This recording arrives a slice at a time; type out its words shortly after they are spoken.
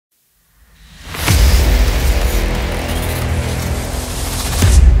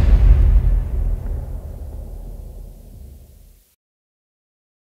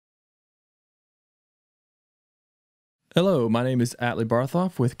Hello, my name is Atli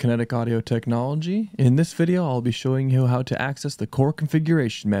Barthoff with Kinetic Audio Technology. In this video, I'll be showing you how to access the core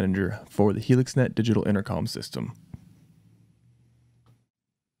configuration manager for the Helixnet digital intercom system.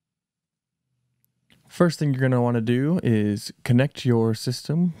 First thing you're going to want to do is connect your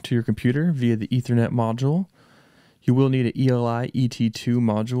system to your computer via the Ethernet module. You will need an ELI ET2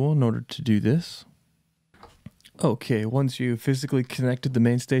 module in order to do this. Okay, once you've physically connected the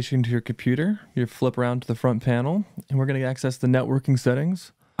main station to your computer, you flip around to the front panel, and we're going to access the networking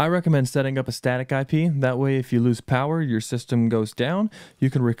settings. I recommend setting up a static IP. That way, if you lose power, your system goes down, you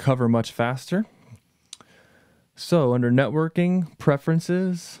can recover much faster. So, under Networking,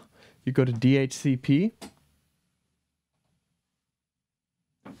 Preferences, you go to DHCP,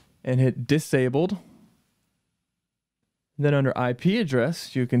 and hit Disabled. Then under IP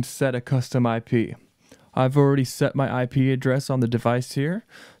address, you can set a custom IP. I've already set my IP address on the device here,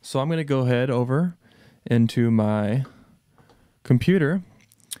 so I'm going to go ahead over into my computer,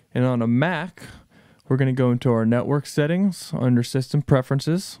 and on a Mac, we're going to go into our network settings under System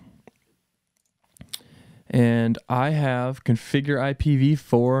Preferences, and I have Configure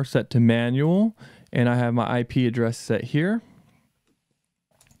IPv4 set to manual, and I have my IP address set here.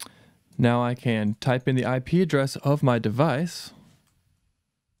 Now I can type in the IP address of my device.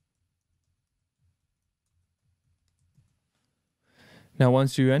 Now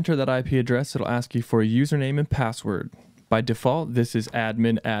once you enter that IP address, it'll ask you for a username and password. By default, this is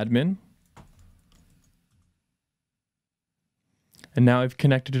admin. And now I've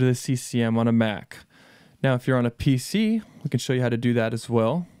connected to the CCM on a Mac. Now if you're on a PC, we can show you how to do that as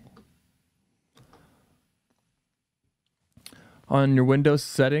well. On your Windows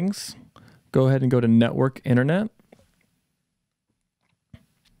settings, go ahead and go to Network Internet.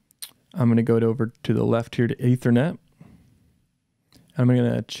 I'm going to go over to the left here to Ethernet. I'm going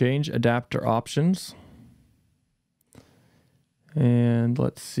to change adapter options. And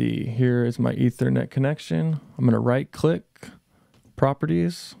let's see, here is my Ethernet connection. I'm going to right click,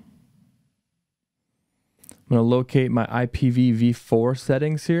 Properties. I'm going to locate my IPv4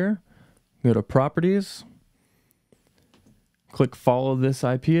 settings here. Go to Properties. Click Follow this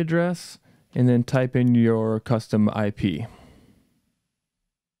IP address, and then type in your custom IP.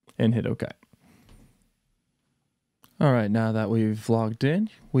 And hit OK. Alright, now that we've logged in,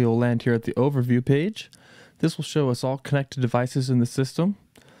 we will land here at the overview page. This will show us all connected devices in the system.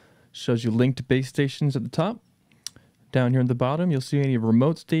 Shows you linked base stations at the top. Down here at the bottom, you'll see any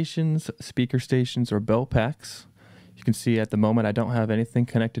remote stations, speaker stations, or bell packs. You can see at the moment I don't have anything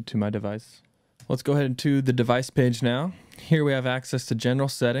connected to my device. Let's go ahead to the device page now. Here we have access to general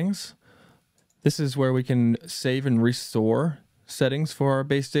settings. This is where we can save and restore settings for our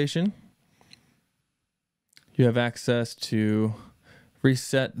base station. You have access to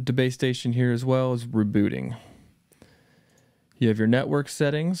reset the base station here as well as rebooting. You have your network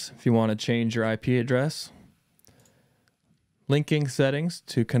settings if you want to change your IP address. Linking settings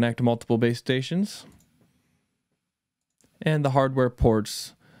to connect multiple base stations. And the hardware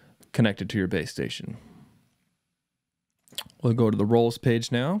ports connected to your base station. We'll go to the roles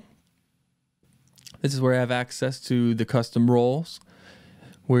page now. This is where I have access to the custom roles,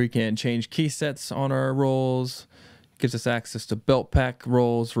 where you can change key sets on our roles. It gives us access to belt pack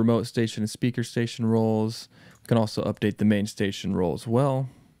roles, remote station and speaker station roles. We can also update the main station role as well.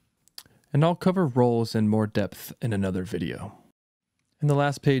 And I'll cover roles in more depth in another video. And the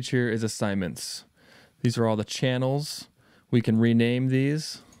last page here is assignments. These are all the channels. We can rename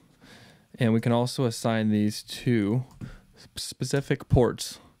these, and we can also assign these to specific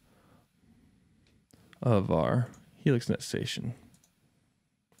ports of our Helixnet station.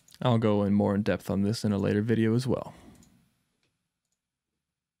 I'll go in more in depth on this in a later video as well.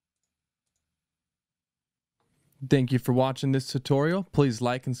 Thank you for watching this tutorial. Please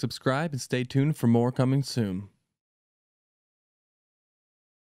like and subscribe and stay tuned for more coming soon.